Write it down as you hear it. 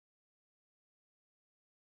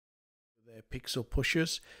They're pixel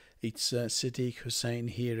pushers. It's Sadiq Hussain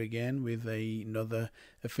here again with another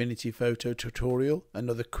Affinity Photo tutorial,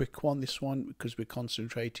 another quick one this one because we're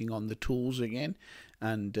concentrating on the tools again,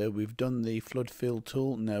 and we've done the flood fill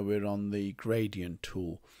tool. Now we're on the gradient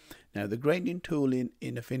tool. Now the gradient tool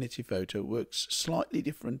in Affinity Photo works slightly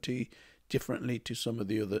differently to some of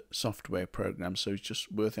the other software programs, so it's just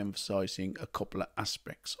worth emphasizing a couple of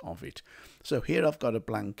aspects of it. So here I've got a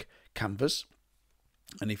blank canvas.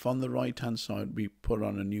 And if on the right hand side we put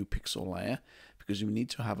on a new pixel layer, because we need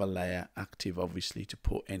to have a layer active obviously to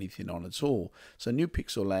put anything on at all. So new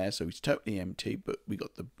pixel layer, so it's totally empty, but we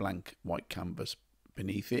got the blank white canvas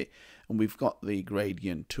beneath it, and we've got the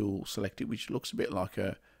gradient tool selected, which looks a bit like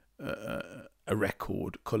a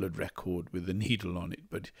record, colored record with a needle on it,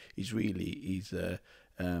 but it's really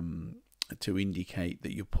to indicate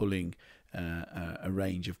that you're pulling a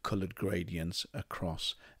range of colored gradients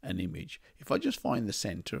across an image. If I just find the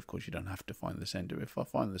center, of course you don't have to find the center. If I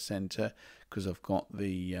find the center, because I've got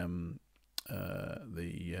the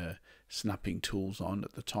snapping tools on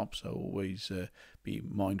at the top, so always be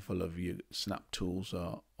mindful of your snap tools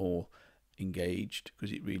are all engaged,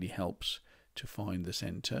 because it really helps to find the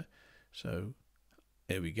center. So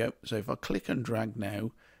there we go. So if I click and drag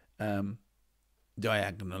now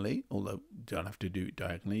diagonally, although you don't have to do it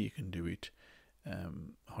diagonally, you can do it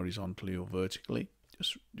horizontally or vertically.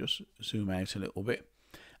 Just zoom out a little bit,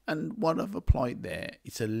 and what I've applied there,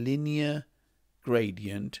 it's a linear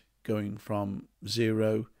gradient going from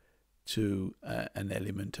 0 to an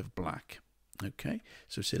element of black. Okay,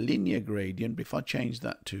 so it's a linear gradient, but if I change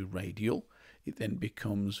that to radial, it then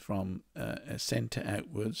becomes from a center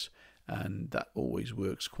outwards, and that always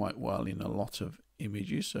works quite well in a lot of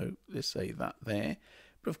images. So let's say that there,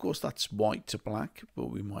 but of course that's white to black,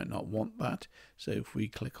 but we might not want that. So if we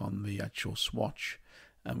click on the actual swatch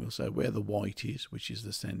and we'll say where the white is, which is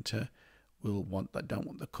the center, we'll want that, don't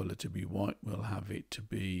want the color to be white, we'll have it to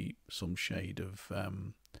be some shade of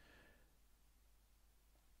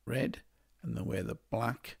red, and then where the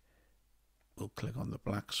black, we'll click on the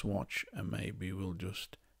black swatch, and maybe we'll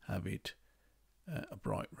just have it a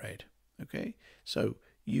bright red. Okay, so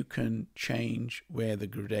you can change where the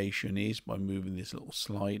gradation is by moving this little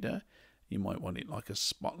slider. You might want it like a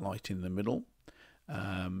spotlight in the middle.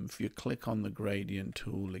 If you click on the gradient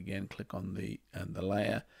tool again, click on the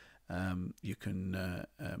layer, you can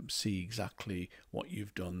see exactly what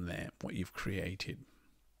you've done there, what you've created.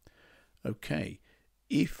 Okay,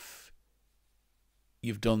 if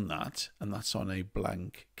you've done that, and that's on a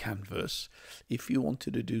blank canvas, if you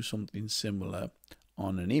wanted to do something similar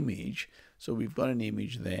on an image, so we've got an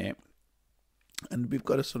image there and we've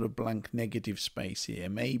got a sort of blank negative space here.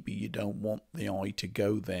 Maybe you don't want the eye to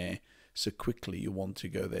go there so quickly, you want to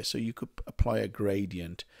go there, so you could apply a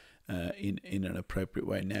gradient in an appropriate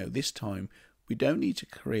way. Now this time we don't need to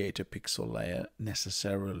create a pixel layer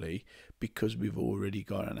necessarily, because we've already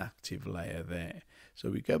got an active layer there. So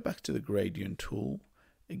we go back to the gradient tool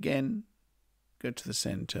again, go to the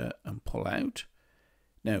center and pull out.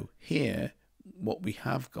 Now here what we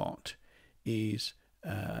have got is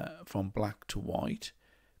from black to white,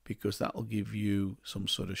 because that will give you some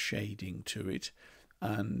sort of shading to it.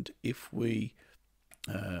 And if we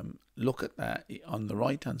look at that on the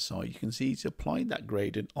right hand side, you can see it's applied that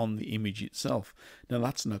gradient on the image itself. Now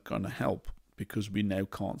that's not going to help, because we now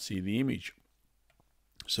can't see the image.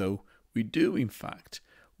 So we do in fact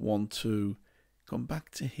want to come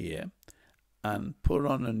back to here and put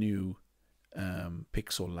on a new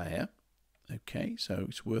pixel layer. Okay, so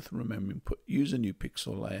it's worth remembering, use a new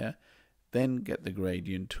pixel layer, then get the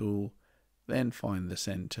gradient tool, then find the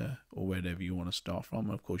center or wherever you want to start from.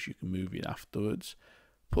 Of course you can move it afterwards,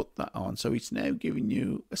 put that on. So it's now giving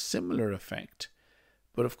you a similar effect,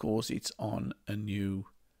 but of course it's on a new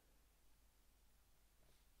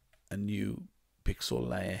pixel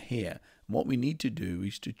layer here. And what we need to do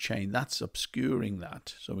is to change, that's obscuring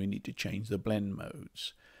that, so we need to change the blend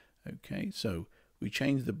modes. Okay, so we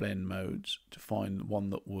change the blend modes to find the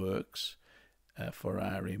one that works for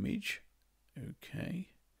our image. Okay,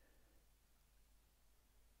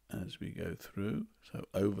 as we go through, so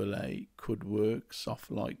overlay could work,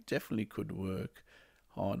 soft light definitely could work,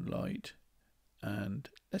 hard light, and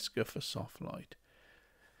let's go for soft light.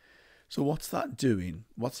 So what's that doing?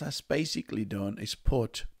 What that's basically done is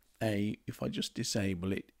put if I just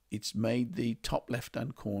disable it, it's made the top left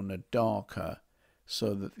hand corner darker,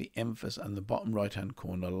 so that the emphasis, and the bottom right hand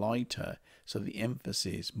corner lighter, so the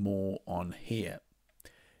emphasis more on here.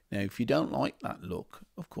 Now if you don't like that look,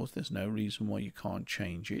 of course there's no reason why you can't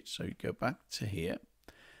change it. So you go back to here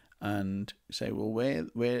and say, well, where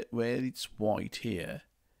it's white here,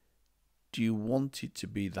 do you want it to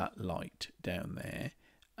be that light down there?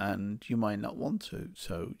 And you might not want to,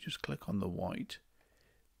 so just click on the white,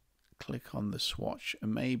 click on the swatch,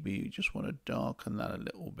 and maybe you just want to darken that a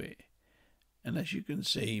little bit. And as you can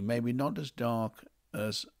see, maybe not as dark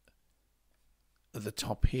as at the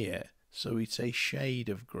top here, so it's a shade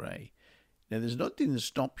of grey. Now there's nothing to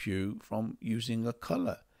stop you from using a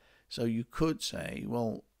colour, so you could say,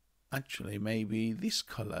 well, actually maybe this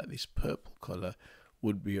colour, this purple colour,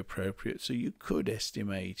 would be appropriate. So you could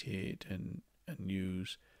estimate it and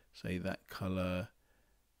use, say, that colour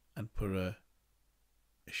and put a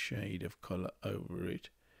shade of colour over it.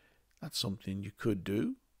 That's something you could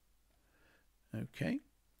do. Okay,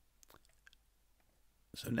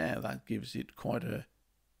 so now that gives it quite an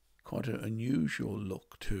unusual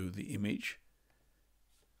look to the image.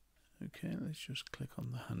 Okay, let's just click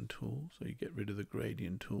on the hand tool so you get rid of the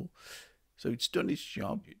gradient tool. So it's done its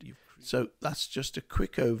job. So that's just a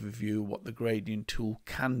quick overview of what the gradient tool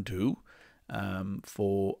can do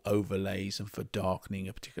for overlays and for darkening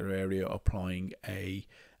a particular area, applying a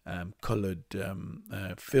coloured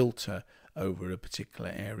filter over a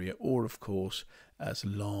particular area, or of course as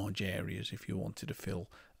large areas if you wanted to fill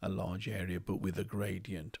a large area but with a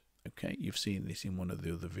gradient. Okay, you've seen this in one of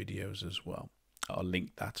the other videos as well. I'll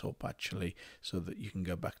link that up actually so that you can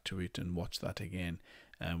go back to it and watch that again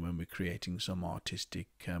when we're creating some artistic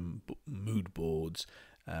mood boards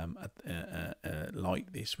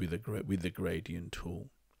like this with the gradient tool.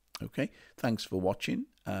 Okay, thanks for watching.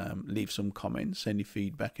 Leave some comments. Any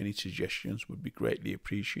feedback, any suggestions would be greatly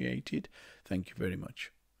appreciated. Thank you very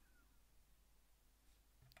much.